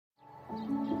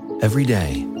Every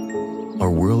day,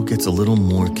 our world gets a little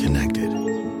more connected,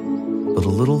 but a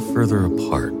little further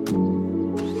apart.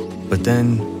 But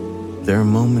then, there are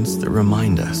moments that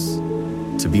remind us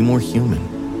to be more human.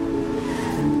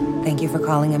 Thank you for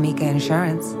calling Amica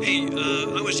Insurance. Hey,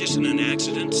 I was just in an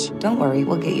accident. Don't worry,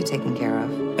 we'll get you taken care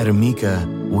of. At Amica,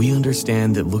 we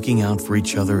understand that looking out for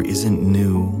each other isn't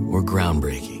new or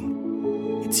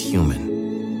groundbreaking. It's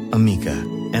human. Amica,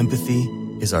 empathy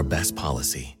is our best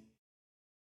policy.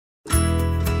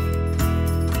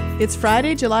 It's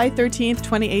Friday, July 13th,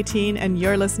 2018, and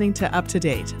you're listening to Up to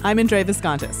Date. I'm Indre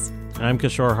Viscontis. I'm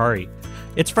Kishore Hari.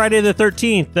 It's Friday the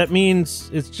 13th. That means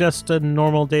it's just a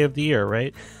normal day of the year,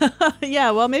 right?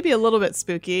 Yeah, well, maybe a little bit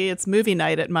spooky. It's movie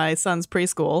night at my son's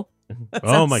preschool.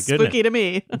 Oh, my goodness. Spooky to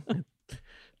me.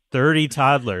 30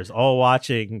 toddlers all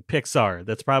watching Pixar.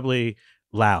 That's probably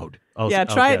loud. Yeah,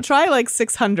 try like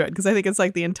 600, because I think it's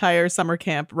like the entire summer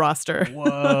camp roster.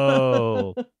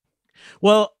 Whoa.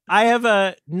 Well, I have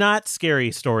a not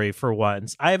scary story for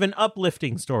once. I have an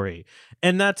uplifting story,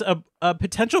 and that's a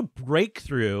potential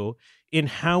breakthrough in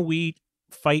how we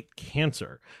fight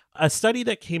cancer. A study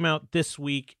that came out this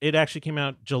week, it actually came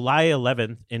out July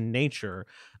 11th in Nature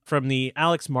from the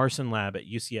Alex Marson lab at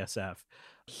UCSF.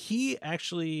 He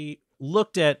actually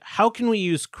looked at how can we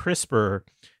use CRISPR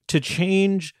to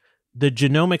change the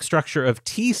genomic structure of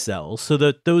T cells so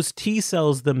that those T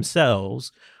cells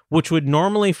themselves, which would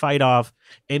normally fight off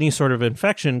any sort of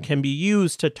infection, can be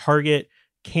used to target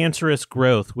cancerous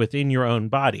growth within your own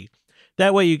body.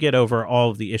 That way you get over all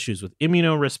of the issues with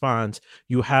immunoresponse.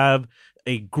 You have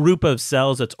a group of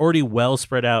cells that's already well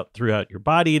spread out throughout your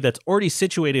body, that's already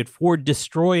situated for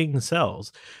destroying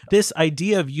cells. This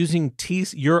idea of using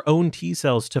your own T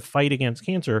cells to fight against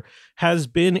cancer has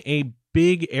been a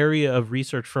big area of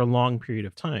research for a long period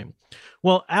of time.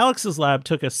 Well, Alex's lab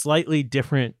took a slightly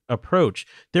different approach.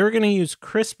 They were going to use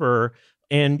CRISPR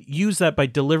and use that by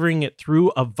delivering it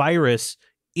through a virus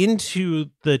into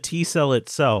the T cell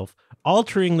itself,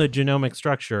 altering the genomic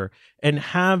structure, and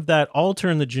have that alter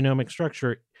in the genomic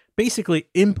structure basically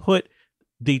input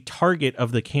the target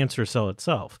of the cancer cell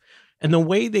itself. And the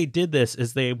way they did this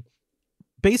is they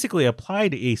basically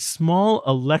applied a small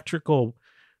electrical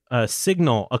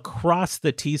signal across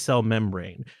the T cell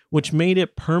membrane, which made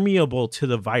it permeable to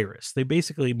the virus. They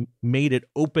basically made it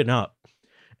open up,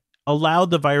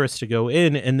 allowed the virus to go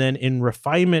in, and then in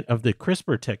refinement of the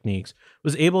CRISPR techniques,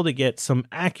 was able to get some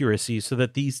accuracy so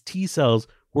that these T cells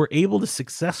were able to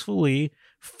successfully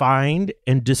find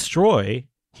and destroy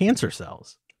cancer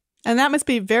cells. And that must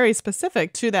be very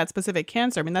specific to that specific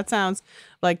cancer. I mean, that sounds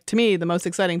like, to me, the most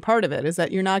exciting part of it is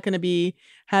that you're not going to be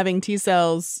having T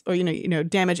cells or,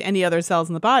 damage any other cells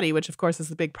in the body, which, of course, is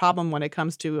the big problem when it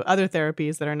comes to other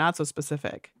therapies that are not so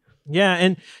specific. Yeah,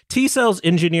 and T cells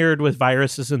engineered with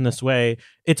viruses in this way,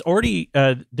 it's already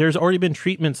there's already been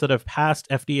treatments that have passed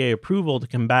FDA approval to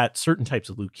combat certain types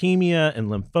of leukemia and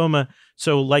lymphoma.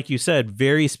 So, like you said,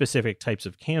 very specific types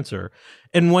of cancer.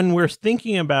 And when we're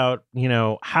thinking about,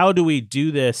 how do we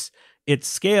do this at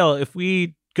scale, if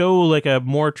we go like a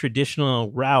more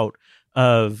traditional route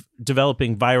of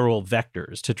developing viral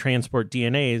vectors to transport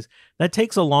DNAs, that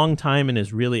takes a long time and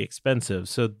is really expensive.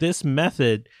 So this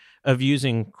method of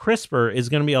using CRISPR is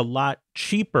going to be a lot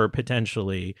cheaper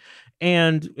potentially,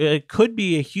 and it could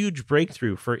be a huge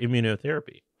breakthrough for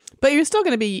immunotherapy. But you're still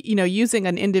going to be, using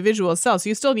an individual cell. So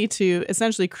you still need to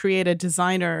essentially create a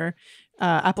designer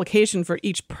application for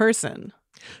each person.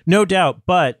 No doubt,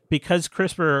 but because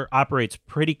CRISPR operates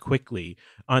pretty quickly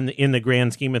in the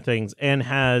grand scheme of things, and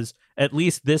has at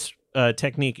least this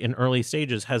technique in early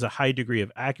stages has a high degree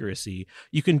of accuracy,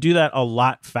 you can do that a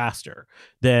lot faster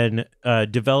than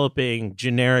developing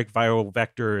generic viral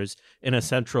vectors in a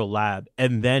central lab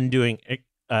and then doing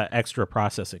extra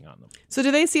processing on them. So do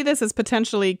they see this as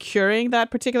potentially curing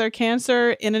that particular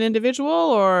cancer in an individual,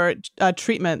 or a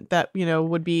treatment that,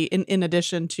 would be in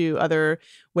addition to other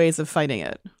ways of fighting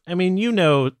it? I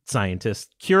mean,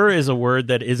 scientists, cure is a word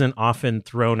that isn't often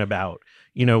thrown about,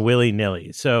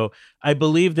 willy-nilly. So I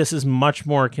believe this is much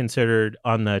more considered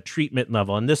on the treatment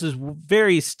level. And this is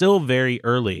still very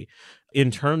early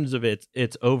in terms of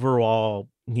its overall,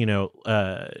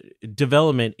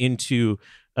 development into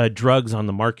drugs on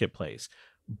the marketplace.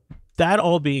 That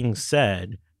all being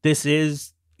said, this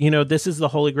is the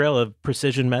holy grail of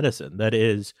precision medicine. That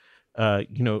is,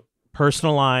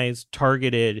 personalized,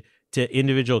 targeted to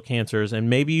individual cancers. And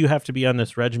maybe you have to be on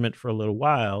this regimen for a little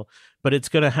while, but it's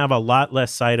going to have a lot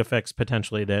less side effects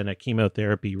potentially than a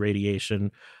chemotherapy,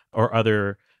 radiation, or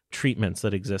other treatments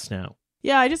that exist now.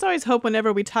 Yeah, I just always hope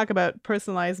whenever we talk about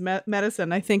personalized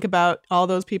medicine, I think about all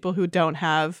those people who don't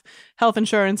have health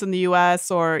insurance in the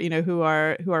U.S. or who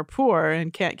are poor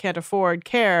and can't afford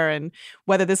care, and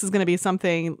whether this is going to be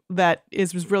something that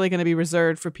is really going to be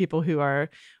reserved for people who are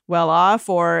well off,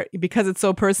 or because it's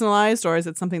so personalized, or is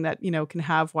it something that can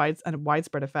have a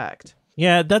widespread effect?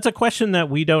 Yeah, that's a question that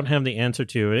we don't have the answer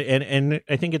to. And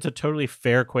I think it's a totally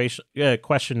fair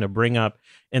question to bring up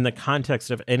in the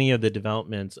context of any of the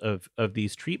developments of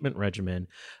these treatment regimen.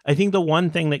 I think the one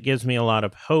thing that gives me a lot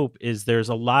of hope is there's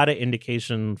a lot of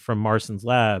indication from Marston's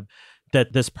lab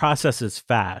that this process is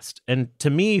fast. And to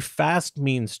me, fast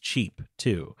means cheap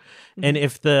too. Mm-hmm. And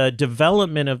if the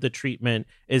development of the treatment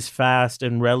is fast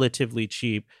and relatively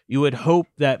cheap, you would hope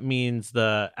that means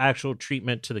the actual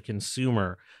treatment to the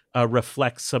consumer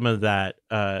reflects some of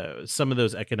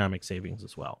those economic savings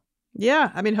as well. Yeah,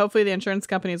 I mean, hopefully the insurance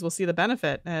companies will see the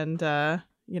benefit and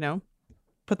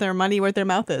put their money where their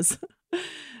mouth is.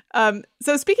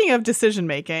 So speaking of decision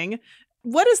making,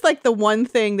 what is like the one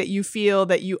thing that you feel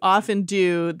that you often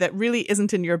do that really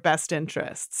isn't in your best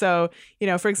interest? So,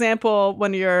 for example,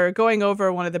 when you're going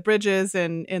over one of the bridges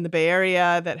in the Bay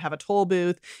Area that have a toll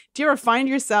booth, do you ever find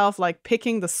yourself like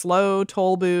picking the slow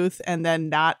toll booth and then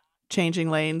not changing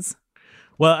lanes?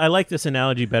 Well, I like this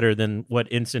analogy better than what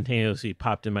instantaneously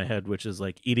popped in my head, which is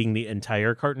like eating the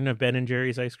entire carton of Ben and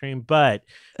Jerry's ice cream. But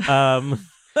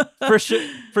for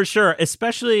sure,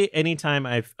 especially anytime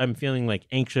I'm feeling like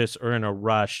anxious or in a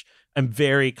rush, I'm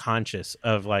very conscious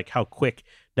of like how quick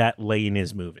that lane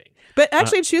is moving. But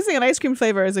actually, choosing an ice cream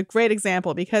flavor is a great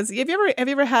example, because have you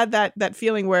ever had that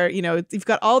feeling where you've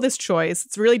got all this choice,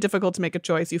 it's really difficult to make a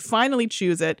choice, you finally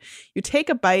choose it, you take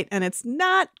a bite, and it's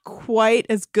not quite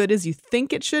as good as you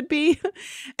think it should be,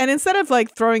 and instead of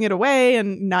like throwing it away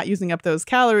and not using up those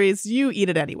calories, you eat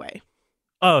it anyway.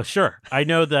 Oh, sure. I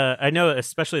know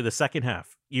especially the second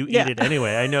half. You eat it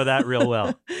anyway. I know that real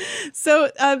well.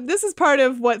 So this is part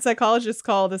of what psychologists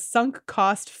call the sunk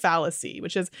cost fallacy,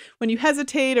 which is when you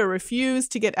hesitate or refuse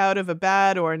to get out of a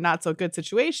bad or not so good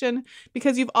situation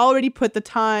because you've already put the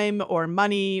time or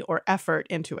money or effort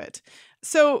into it.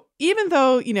 So even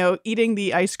though, eating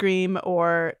the ice cream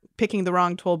or picking the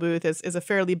wrong toll booth is a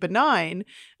fairly benign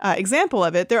example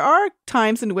of it, there are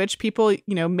times in which people,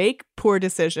 make poor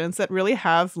decisions that really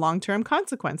have long-term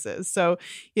consequences. So,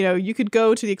 you could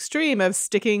go to the extreme of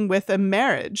sticking with a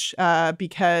marriage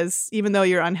because even though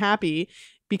you're unhappy,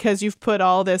 because you've put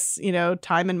all this,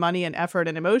 time and money and effort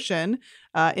and emotion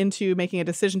into making a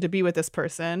decision to be with this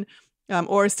person,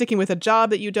 or sticking with a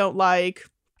job that you don't like.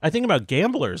 I think about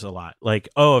gamblers a lot. Like,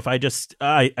 if I just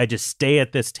stay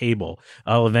at this table,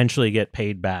 I'll eventually get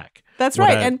paid back. That's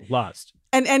right. And lost.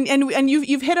 And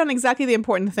you've hit on exactly the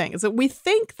important thing, is that we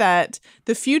think that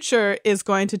the future is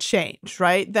going to change,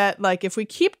 right? That like if we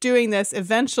keep doing this,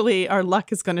 eventually our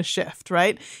luck is going to shift,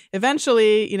 right?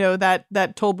 Eventually,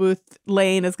 that toll booth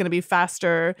lane is going to be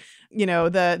faster.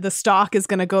 The stock is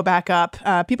going to go back up.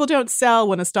 People don't sell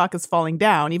when a stock is falling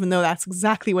down, even though that's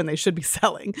exactly when they should be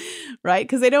selling, right?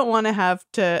 Because they don't want to have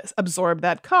to absorb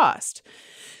that cost.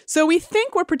 So we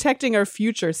think we're protecting our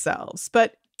future selves,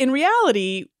 but in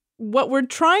reality, what we're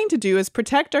trying to do is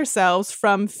protect ourselves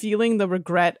from feeling the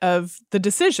regret of the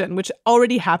decision, which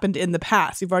already happened in the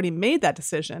past. We've already made that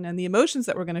decision, and the emotions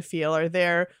that we're going to feel are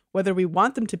there whether we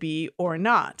want them to be or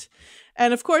not.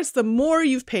 And of course, the more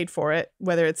you've paid for it,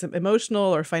 whether it's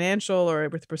emotional or financial or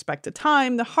with respect to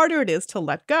time, the harder it is to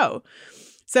let go.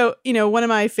 So, one of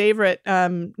my favorite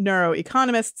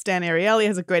neuroeconomists, Dan Ariely,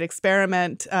 has a great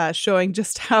experiment showing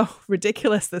just how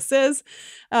ridiculous this is.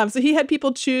 So he had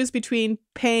people choose between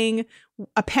paying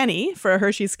a penny for a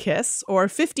Hershey's Kiss or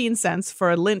 15 cents for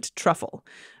a Lindt truffle.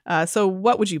 So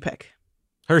what would you pick?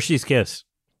 Hershey's Kiss.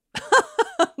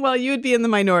 Well, you would be in the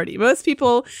minority. Most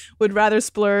people would rather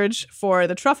splurge for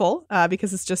the truffle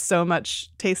because it's just so much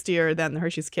tastier than the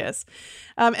Hershey's Kiss.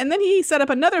 And then he set up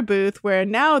another booth where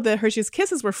now the Hershey's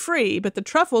Kisses were free, but the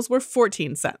truffles were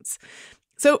 14 cents.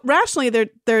 So rationally,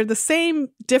 they're the same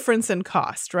difference in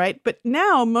cost, right? But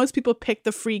now most people pick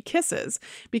the free kisses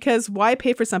because why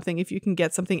pay for something if you can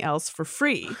get something else for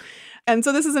free? And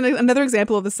so this is another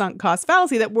example of the sunk cost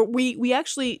fallacy, that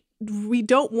we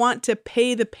don't want to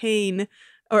pay the pain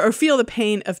or feel the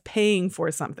pain of paying for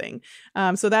something.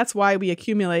 So that's why we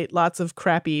accumulate lots of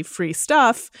crappy free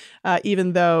stuff,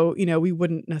 even though, we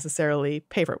wouldn't necessarily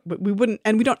pay for it. We wouldn't,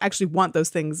 and we don't actually want those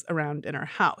things around in our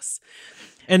house.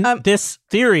 And this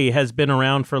theory has been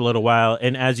around for a little while.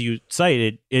 And as you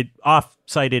cited, it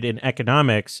oft-cited in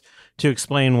economics to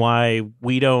explain why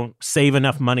we don't save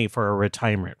enough money for a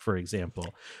retirement, for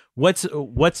example.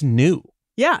 What's new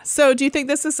Yeah. So do you think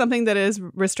this is something that is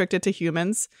restricted to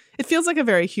humans? It feels like a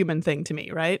very human thing to me,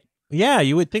 right? Yeah,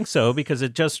 you would think so, because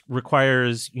it just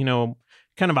requires,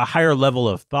 kind of a higher level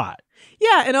of thought.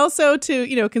 Yeah. And also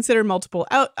to, consider multiple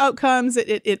outcomes.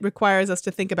 It requires us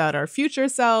to think about our future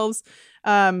selves.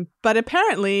 But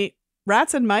apparently,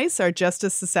 rats and mice are just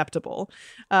as susceptible.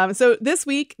 So this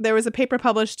week, there was a paper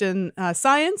published in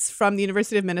Science from the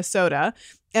University of Minnesota,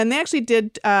 and they actually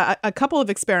did a couple of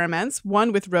experiments,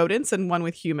 one with rodents and one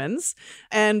with humans.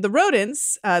 And the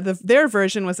rodents, their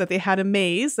version was that they had a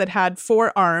maze that had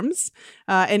 4 arms.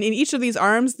 And in each of these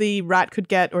arms, the rat could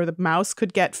get, or the mouse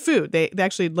could get food. They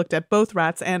actually looked at both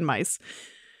rats and mice.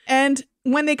 And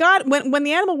when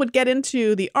the animal would get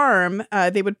into the arm,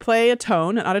 they would play a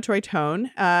tone, an auditory tone,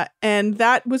 and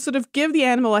that would sort of give the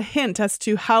animal a hint as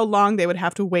to how long they would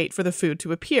have to wait for the food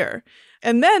to appear.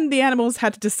 And then the animals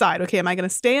had to decide, okay, am I going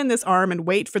to stay in this arm and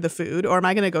wait for the food, or am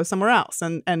I going to go somewhere else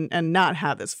and not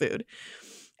have this food?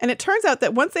 And it turns out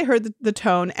that once they heard the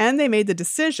tone and they made the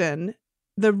decision,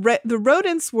 the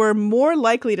rodents were more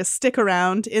likely to stick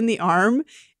around in the arm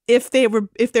if they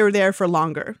were there for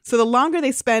longer. So the longer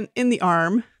they spent in the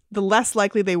arm, the less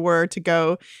likely they were to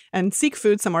go and seek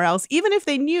food somewhere else, even if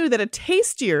they knew that a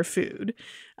tastier food,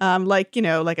 like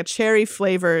a cherry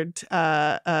flavored,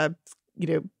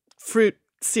 fruit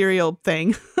cereal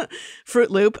thing, Fruit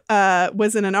Loop,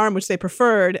 was in an arm which they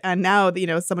preferred, and now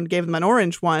someone gave them an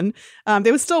orange one,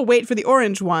 they would still wait for the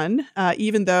orange one,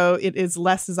 even though it is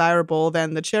less desirable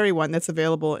than the cherry one that's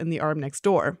available in the arm next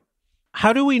door.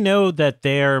 How do we know that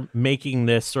they're making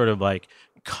this sort of like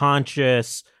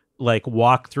conscious, like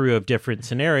walkthrough of different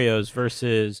scenarios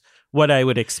versus what I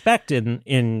would expect in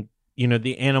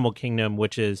the animal kingdom,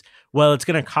 which is, well, it's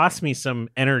going to cost me some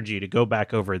energy to go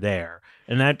back over there.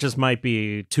 And that just might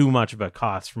be too much of a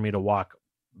cost for me to walk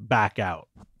back out.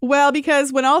 Well,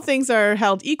 because when all things are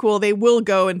held equal, they will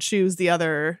go and choose the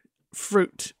other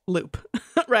Fruit Loop,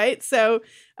 right? So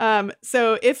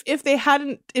if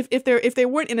they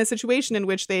weren't in a situation in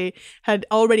which they had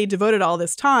already devoted all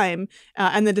this time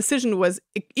and the decision was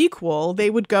equal, they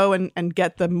would go and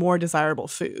get the more desirable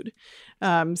food.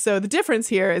 So the difference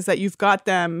here is that you've got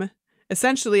them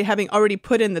essentially having already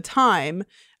put in the time,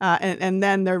 and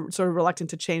then they're sort of reluctant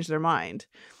to change their mind.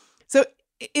 So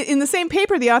in the same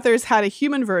paper, the authors had a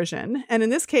human version, and in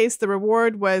this case, the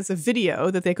reward was a video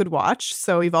that they could watch.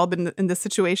 So we've all been in this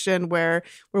situation where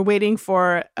we're waiting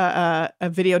for a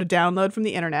video to download from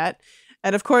the internet.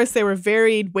 And of course, there were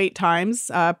varied wait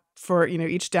times for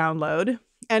each download.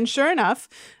 And sure enough,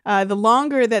 the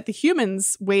longer that the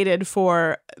humans waited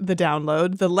for the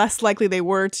download, the less likely they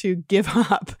were to give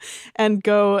up and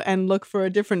go and look for a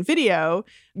different video,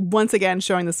 once again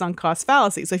showing the sunk cost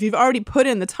fallacy. So if you've already put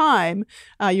in the time,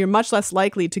 you're much less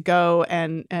likely to go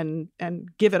and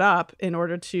give it up in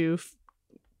order to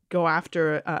go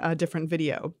after a different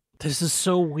video. This is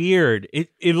so weird.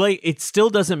 It still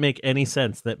doesn't make any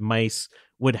sense that mice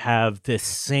would have this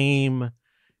same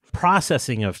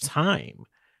processing of time.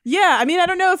 Yeah, I mean, I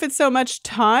don't know if it's so much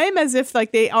time as if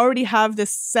like they already have this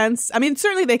sense. I mean,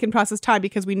 certainly they can process time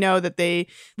because we know that they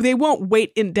won't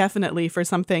wait indefinitely for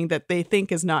something that they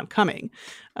think is not coming.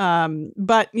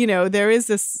 But there is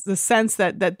this sense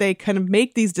that they kind of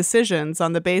make these decisions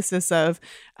on the basis of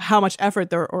how much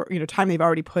effort or time they've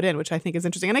already put in, which I think is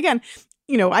interesting. And again,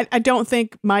 I don't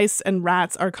think mice and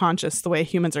rats are conscious the way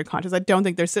humans are conscious. I don't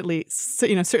think they're certainly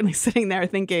sitting there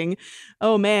thinking,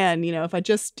 oh man, if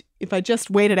I just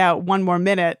waited out one more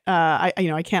minute,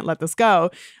 I can't let this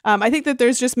go. I think that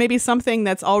there's just maybe something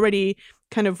that's already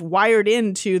kind of wired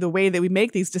into the way that we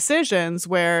make these decisions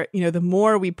where, the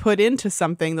more we put into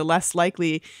something, the less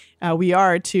likely we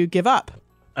are to give up.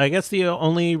 I guess the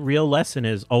only real lesson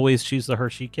is always choose the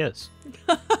Hershey Kiss.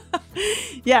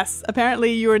 Yes,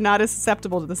 apparently you are not as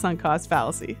susceptible to the sunk cost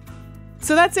fallacy.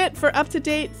 So that's it for Up to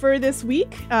Date for this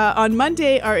week. On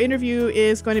Monday, our interview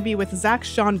is going to be with Zach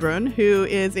Schonbrun, who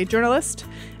is a journalist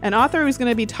and author who's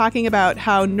going to be talking about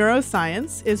how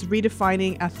neuroscience is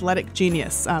redefining athletic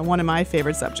genius, one of my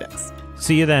favorite subjects.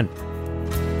 See you then.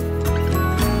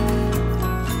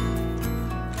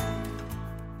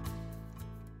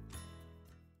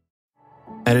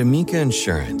 At Amica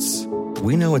Insurance,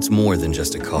 we know it's more than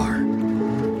just a car.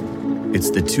 It's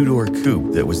the two-door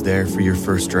coupe that was there for your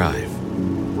first drive,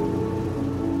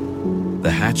 the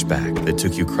hatchback that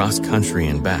took you cross-country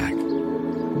and back,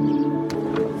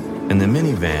 and the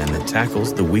minivan that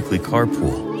tackles the weekly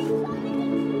carpool.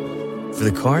 For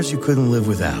the cars you couldn't live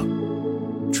without,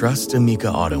 trust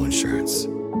Amica Auto Insurance.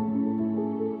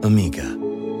 Amica,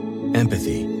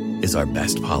 empathy is our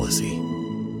best policy.